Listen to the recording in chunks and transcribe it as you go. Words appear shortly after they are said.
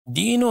Do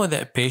you know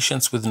that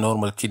patients with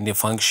normal kidney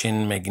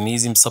function,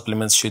 magnesium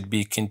supplements should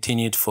be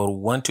continued for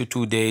 1 to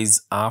 2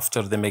 days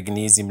after the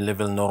magnesium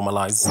level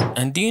normalize?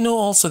 And do you know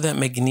also that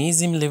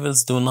magnesium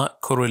levels do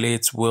not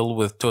correlate well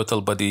with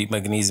total body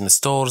magnesium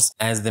stores,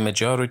 as the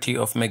majority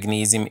of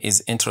magnesium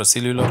is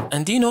intracellular?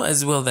 And do you know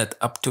as well that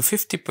up to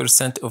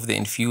 50% of the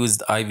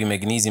infused IV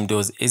magnesium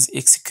dose is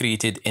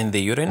excreted in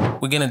the urine?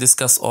 We're going to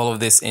discuss all of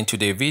this in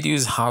today's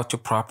videos, how to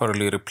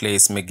properly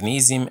replace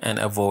magnesium and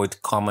avoid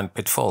common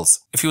pitfalls.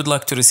 If you would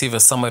like to receive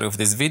a summary of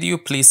this video,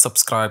 please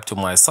subscribe to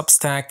my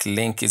Substack.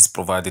 Link is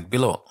provided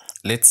below.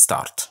 Let's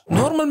start.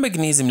 Normal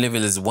magnesium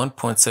level is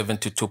 1.7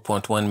 to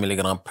 2.1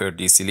 milligram per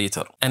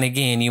deciliter. And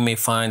again, you may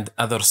find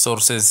other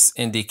sources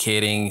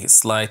indicating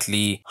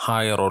slightly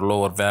higher or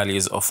lower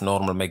values of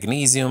normal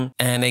magnesium.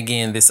 And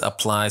again, this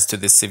applies to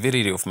the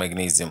severity of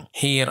magnesium.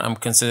 Here, I'm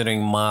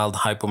considering mild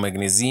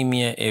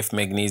hypomagnesemia if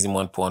magnesium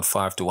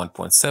 1.5 to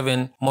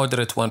 1.7,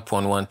 moderate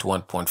 1.1 to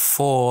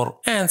 1.4,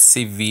 and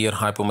severe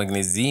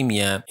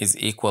hypomagnesemia is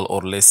equal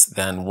or less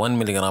than 1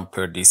 milligram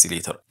per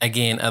deciliter.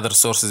 Again, other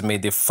sources may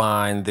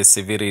define the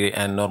severity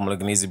and normal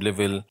magnesium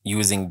level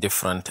using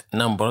different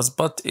numbers,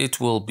 but it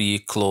will be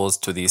close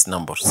to these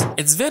numbers.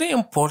 It's very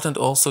important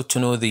also to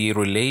know the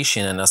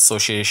relation and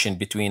association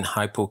between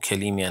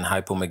hypokalemia and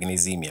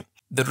hypomagnesemia.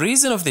 The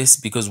reason of this,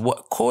 because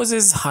what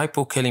causes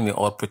hypokalemia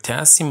or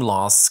potassium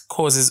loss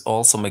causes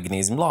also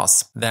magnesium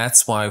loss.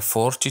 That's why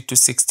 40 to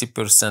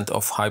 60%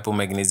 of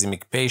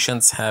hypomagnesemic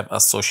patients have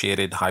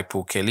associated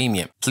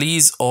hypokalemia.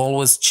 Please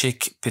always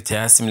check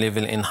potassium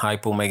level in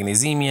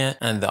hypomagnesemia,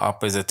 and the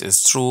opposite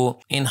is true.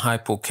 In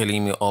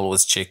hypokalemia,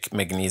 always check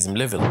magnesium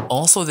level.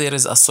 Also, there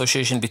is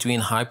association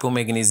between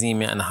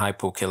hypomagnesemia and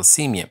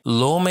hypocalcemia.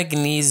 Low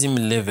magnesium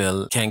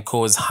level can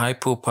cause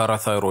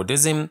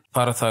hypoparathyroidism,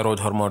 parathyroid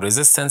hormone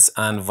resistance,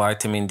 and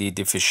vitamin D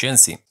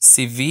deficiency.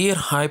 Severe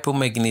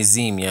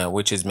hypomagnesemia,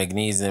 which is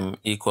magnesium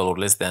equal or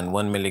less than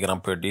 1 milligram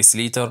per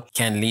deciliter,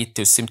 can lead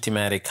to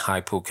symptomatic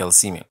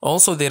hypocalcemia.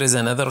 Also, there is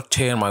another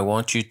term I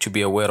want you to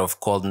be aware of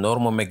called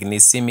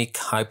normomagnesic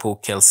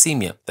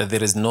hypocalcemia, that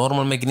there is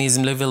normal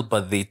magnesium level,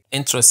 but the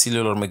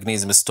intracellular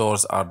magnesium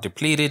stores are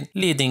depleted,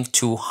 leading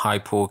to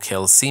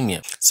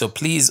hypocalcemia. So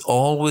please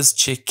always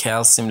check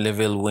calcium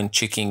level when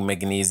checking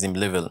magnesium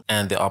level,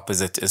 and the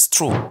opposite is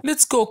true.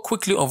 Let's go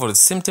quickly over the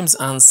symptoms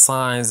and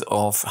signs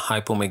of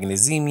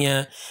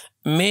hypomagnesemia,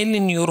 mainly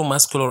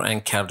neuromuscular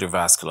and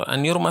cardiovascular.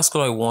 And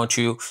neuromuscular, I want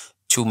you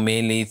to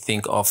mainly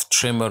think of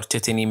tremor,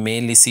 tetany,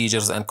 mainly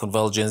seizures and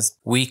convulsions,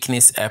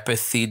 weakness,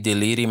 apathy,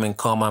 delirium, and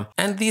coma.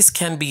 And these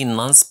can be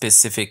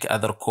non-specific.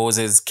 Other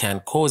causes can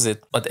cause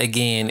it. But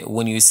again,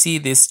 when you see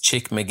this,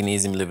 check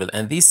magnesium level.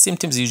 And these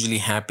symptoms usually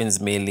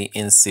happens mainly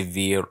in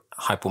severe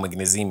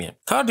hypomagnesemia.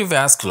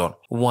 Cardiovascular,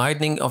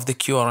 widening of the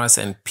QRS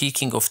and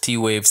peaking of T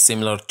waves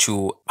similar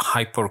to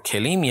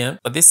hyperkalemia,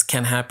 but this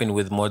can happen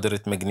with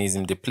moderate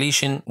magnesium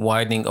depletion,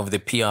 widening of the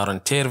PR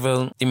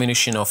interval,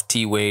 diminution of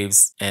T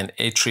waves, and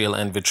atrial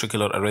and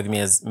ventricular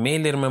arrhythmias.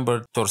 Mainly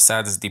remember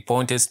Torsades de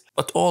Pointes,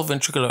 but all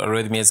ventricular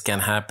arrhythmias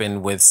can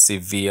happen with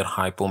severe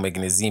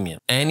hypomagnesemia.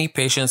 Any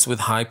patients with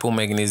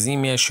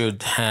hypomagnesemia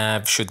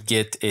should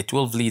get a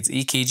 12 leads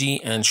EKG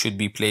and should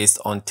be placed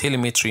on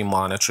telemetry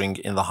monitoring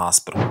in the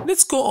hospital.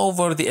 Let's go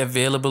over the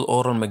available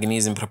oral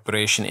magnesium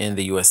preparation in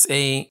the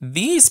USA.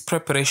 These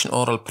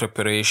oral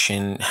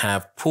preparation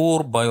have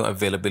poor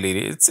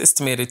bioavailability. It's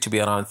estimated to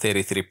be around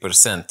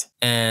 33%.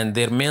 And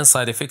their main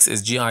side effects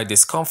is GI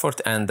discomfort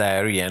and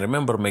diarrhea. And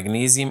remember,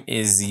 magnesium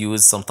is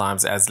used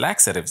sometimes as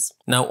laxatives.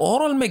 Now,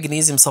 oral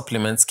magnesium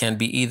supplements can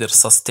be either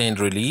sustained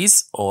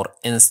release or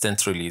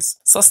instant release.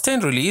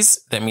 Sustained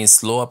release, that means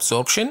slow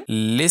absorption,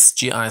 less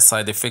GI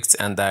side effects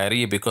and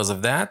diarrhea because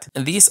of that.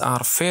 And these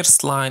are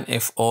first line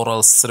if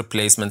oral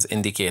replacements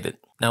indicated.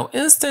 Now,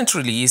 instant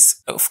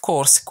release, of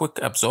course, quick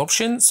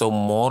absorption, so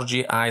more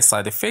GI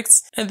side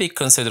effects, and they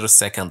consider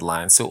second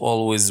line. So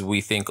always we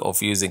think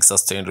of using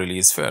sustained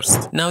release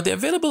first. Now, the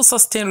available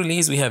sustained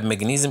release, we have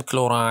magnesium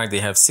chloride.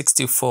 They have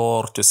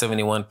 64 to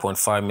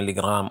 71.5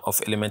 milligram of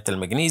elemental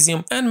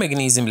magnesium, and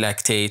magnesium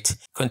lactate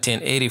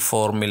contain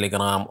 84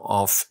 milligram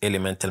of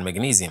elemental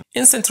magnesium.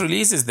 Instant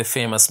release is the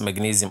famous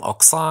magnesium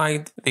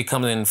oxide. They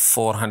come in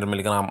 400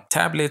 milligram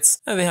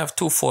tablets, and they have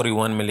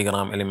 241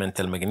 milligram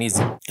elemental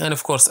magnesium. And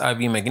of course,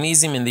 IV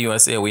magnesium in the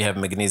USA, we have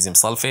magnesium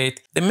sulfate.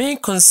 The main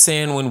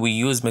concern when we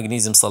use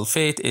magnesium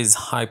sulfate is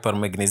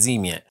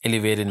hypermagnesemia,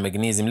 elevated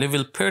magnesium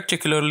level,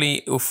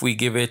 particularly if we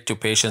give it to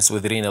patients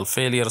with renal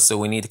failure, so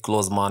we need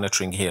close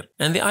monitoring here.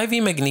 And the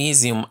IV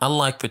magnesium,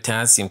 unlike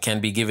potassium, can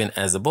be given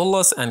as a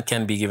bolus and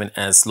can be given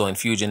as slow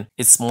infusion.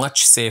 It's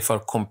much safer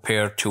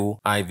compared to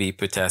IV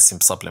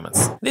potassium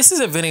supplements. This is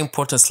a very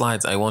important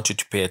slide. I want you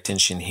to pay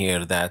attention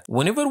here that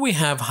whenever we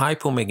have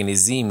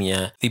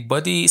hypomagnesemia, the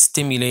body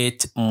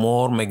stimulates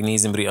more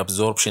magnesium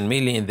reabsorption,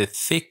 mainly in the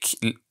thick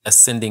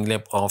ascending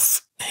loop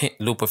of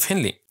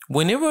Henle.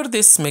 Whenever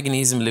this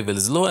magnesium level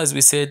is low, as we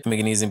said,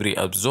 magnesium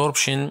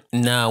reabsorption.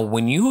 Now,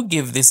 when you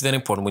give this, very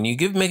important, when you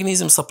give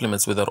magnesium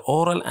supplements, whether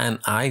oral and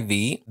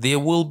IV, there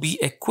will be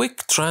a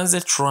quick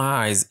transient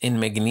rise in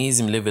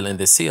magnesium level in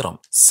the serum.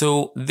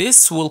 So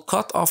this will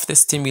cut off the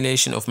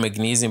stimulation of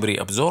magnesium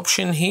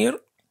reabsorption here,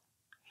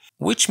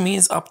 which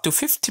means up to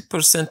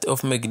 50%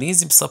 of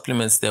magnesium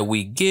supplements that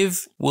we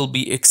give will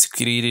be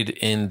excreted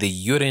in the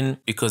urine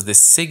because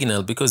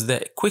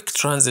the quick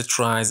transit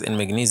rise in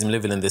magnesium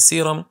level in the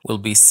serum will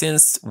be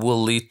sensed,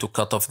 will lead to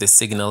cut off the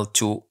signal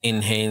to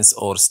enhance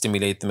or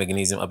stimulate the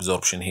magnesium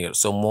absorption here.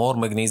 So more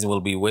magnesium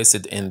will be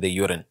wasted in the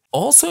urine.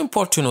 Also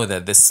important to know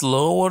that the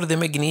slower the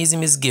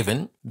magnesium is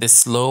given, the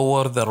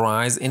slower the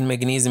rise in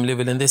magnesium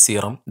level in the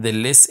serum, the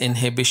less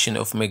inhibition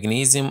of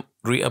magnesium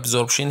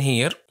reabsorption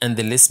here, and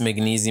the less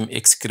magnesium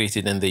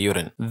excreted in the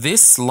urine.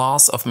 This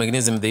loss of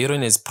magnesium in the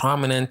urine is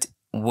prominent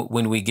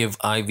when we give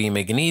IV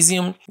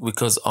magnesium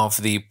because of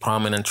the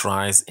prominent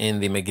rise in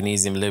the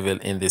magnesium level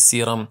in the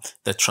serum,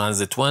 the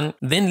transit one,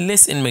 then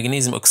less in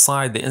magnesium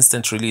oxide, the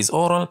instant release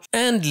oral,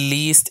 and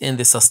least in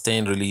the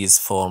sustained release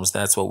forms.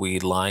 That's what we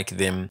like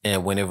them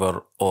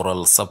whenever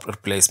oral sub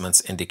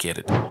replacements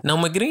indicated. Now,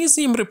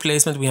 magnesium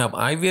replacement, we have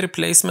IV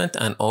replacement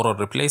and oral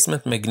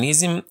replacement.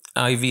 Magnesium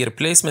IV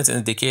replacement is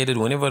indicated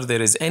whenever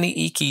there is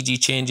any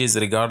EKG changes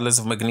regardless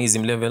of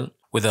magnesium level,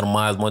 whether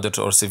mild, moderate,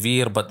 or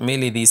severe, but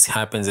mainly this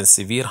happens in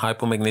severe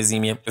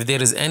hypomagnesemia. If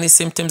there is any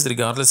symptoms,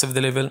 regardless of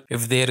the level,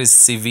 if there is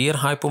severe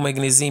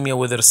hypomagnesemia,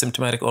 whether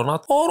symptomatic or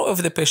not, or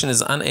if the patient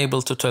is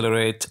unable to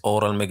tolerate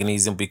oral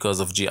magnesium because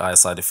of GI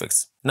side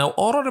effects. Now,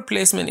 oral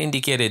replacement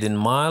indicated in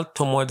mild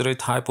to moderate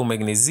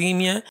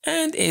hypomagnesemia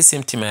and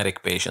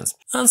asymptomatic patients.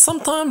 And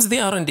sometimes they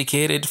are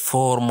indicated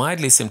for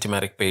mildly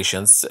symptomatic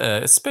patients,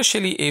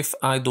 especially if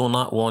I do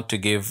not want to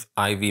give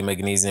IV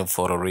magnesium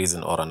for a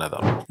reason or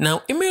another.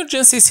 Now,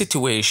 emergency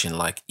situation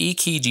like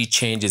EKG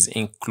changes,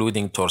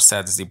 including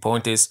Torsades de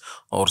Pointes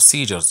or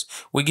seizures,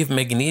 we give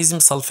magnesium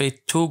sulfate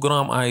 2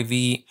 gram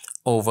IV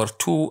over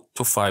 2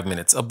 to 5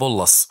 minutes, a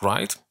bolus,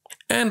 right?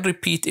 And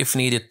repeat if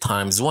needed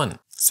times 1.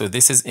 So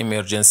this is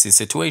emergency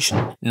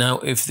situation. Now,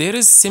 if there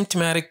is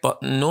symptomatic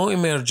but no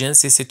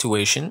emergency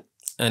situation,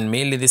 and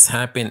mainly this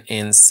happen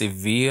in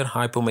severe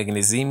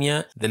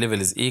hypomagnesemia, the level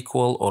is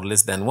equal or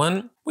less than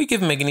 1, we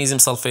give magnesium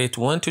sulfate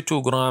 1 to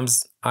 2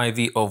 grams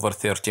IV over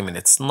 30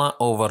 minutes, not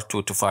over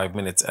 2 to 5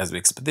 minutes as we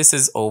expect. This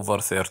is over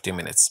 30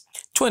 minutes.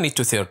 20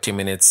 to 30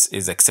 minutes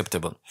is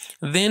acceptable.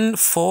 Then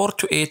 4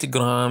 to 8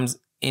 grams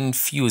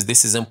infuse.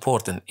 This is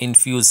important.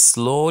 Infuse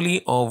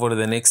slowly over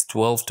the next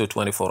 12 to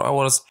 24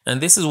 hours. And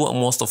this is what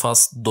most of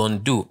us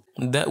don't do.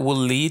 That will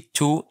lead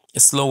to a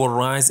slower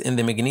rise in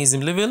the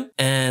magnesium level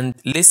and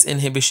less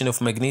inhibition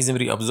of magnesium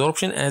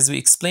reabsorption, as we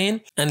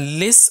explained, and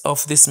less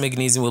of this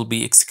magnesium will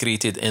be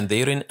excreted in the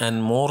urine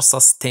and more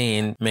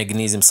sustained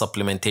magnesium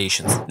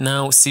supplementations.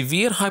 Now,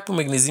 severe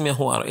hypomagnesemia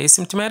who are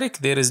asymptomatic,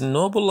 there is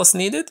no bolus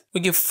needed. We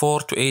give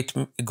 4 to 8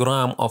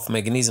 gram of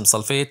magnesium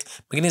sulfate.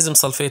 Magnesium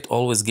sulfate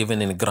always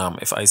given in gram.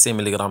 If I say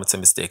milligram, it's a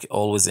mistake.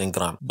 Always in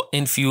gram. But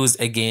infused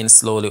again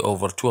slowly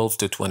over 12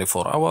 to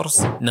 24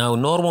 hours. Now,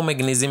 normal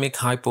magnesiemic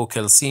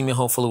hypocalcemia,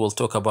 hopefully we'll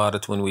talk about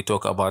it when we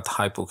talk about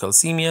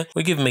hypocalcemia.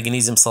 We give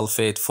magnesium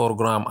sulfate 4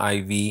 gram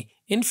IV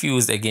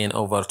infused again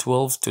over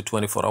 12 to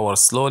 24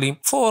 hours slowly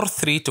for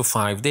 3 to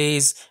 5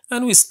 days,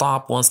 and we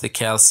stop once the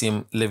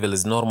calcium level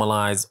is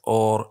normalized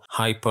or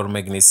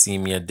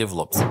hypermagnesemia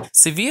develops.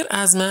 Severe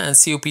asthma and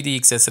COPD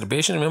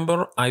exacerbation,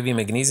 remember IV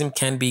magnesium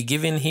can be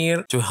given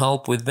here to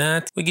help with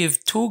that. We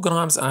give 2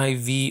 grams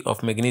IV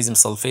of magnesium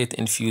sulfate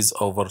infused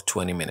over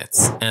 20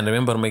 minutes. And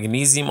remember,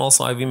 magnesium,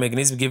 also IV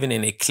magnesium given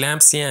in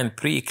eclampsia and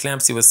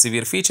preeclampsia with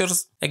severe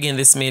features. Again,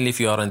 this mainly if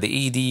you are in the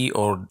ED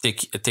or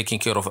taking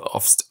care of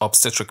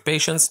obstetric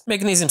patients.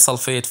 Magnesium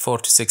sulfate 4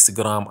 to 6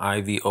 gram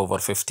IV over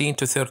 15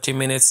 to 30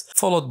 minutes,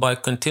 followed by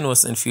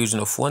continuous infusion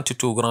of 1 to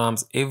 2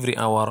 grams every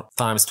hour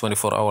times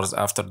 24 hours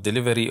after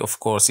delivery. Of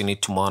course, you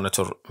need to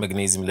monitor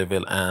magnesium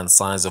level and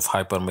signs of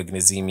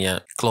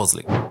hypermagnesemia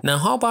closely. Now,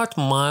 how about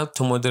mild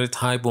to moderate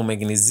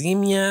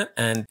hypomagnesemia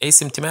and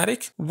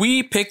asymptomatic?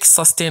 We pick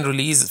sustained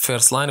release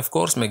first line, of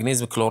course,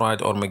 magnesium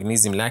chloride or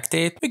magnesium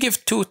lactate. We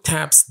give 2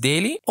 taps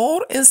daily,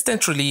 or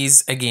instant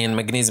release, again,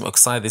 magnesium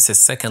oxide. This is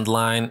second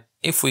line.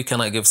 If we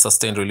cannot give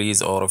sustained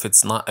release or if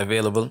it's not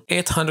available,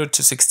 800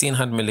 to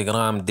 1600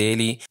 milligram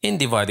daily in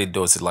divided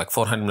doses, like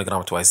 400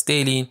 milligram twice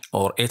daily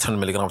or 800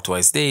 milligram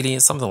twice daily,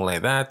 something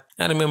like that.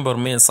 And remember,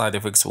 main side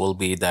effects will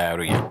be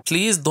diarrhea.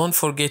 Please don't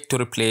forget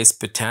to replace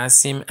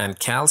potassium and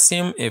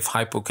calcium if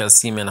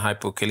hypocalcemia and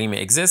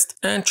hypokalemia exist,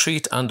 and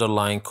treat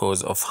underlying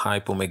cause of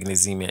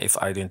hypomagnesemia if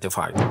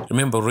identified.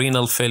 Remember,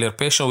 renal failure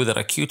patient, whether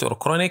acute or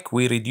chronic,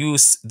 we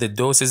reduce the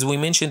doses we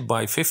mentioned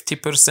by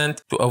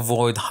 50% to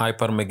avoid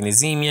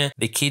hypermagnesemia.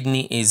 The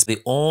kidney is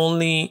the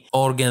only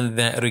organ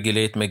that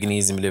regulates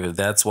magnesium level.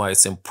 That's why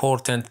it's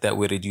important that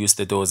we reduce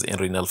the dose in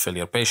renal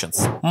failure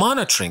patients.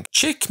 Monitoring.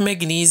 Check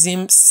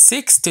magnesium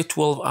 6 to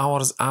 12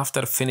 hours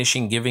after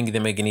finishing giving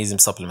the magnesium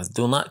supplements.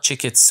 Do not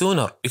check it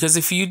sooner, because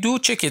if you do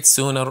check it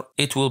sooner,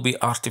 it will be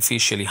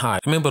artificially high.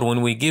 Remember,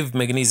 when we give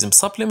magnesium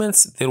supplements,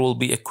 there will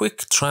be a quick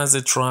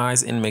transit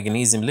rise in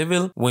magnesium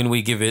level when we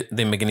give it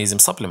the magnesium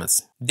supplements.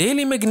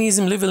 Daily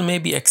magnesium level may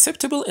be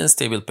acceptable in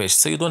stable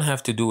patients, so you don't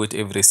have to do it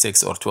every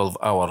 6 or 12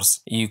 hours.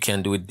 You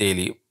can do it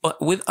daily. But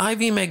with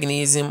IV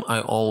magnesium, I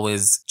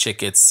always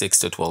check it 6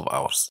 to 12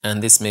 hours.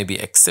 And this may be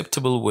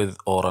acceptable with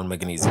oral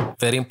magnesium.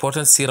 Very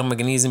important, serum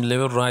magnesium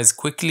level rise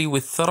quickly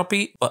with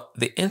therapy, but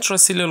the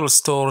intracellular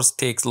stores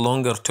takes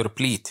longer to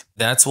replete.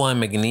 That's why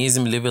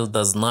magnesium level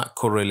does not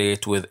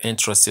correlate with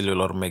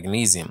intracellular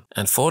magnesium.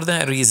 And for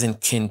that reason,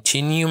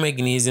 continue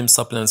magnesium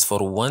supplements for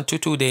 1 to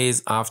 2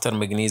 days after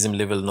magnesium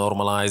level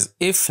normalize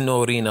if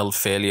no renal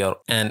failure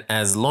and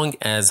as long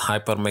as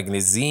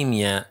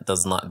hypermagnesemia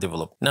does not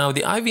develop. Now,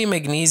 the IV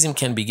magnesium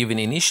can be given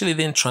initially,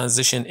 then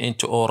transition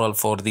into oral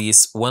for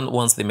these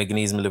once the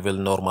magnesium level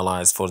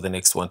normalize for the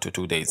next 1 to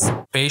 2 days.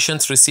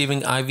 Patients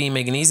receiving IV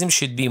magnesium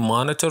should be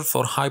monitored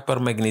for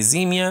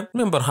hypermagnesemia.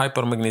 Remember,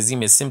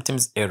 hypermagnesemia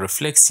symptoms are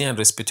reflexia and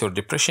respiratory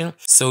depression,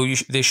 so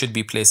they should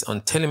be placed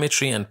on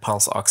telemetry and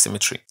pulse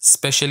oximetry,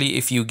 especially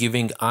if you're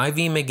giving IV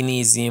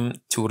magnesium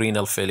to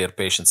renal failure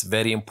patients.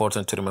 Very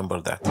important to remember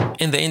that.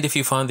 In the end, if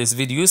you found this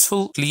video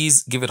useful,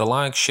 please give it a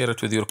like, share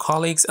it with your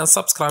colleagues, and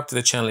subscribe to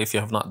the channel if you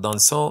have not done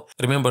so.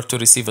 Remember, to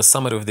receive a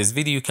summary of this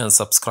video, you can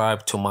subscribe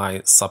to my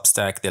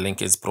Substack. The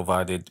link is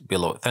provided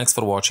below. Thanks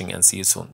for watching and see you soon.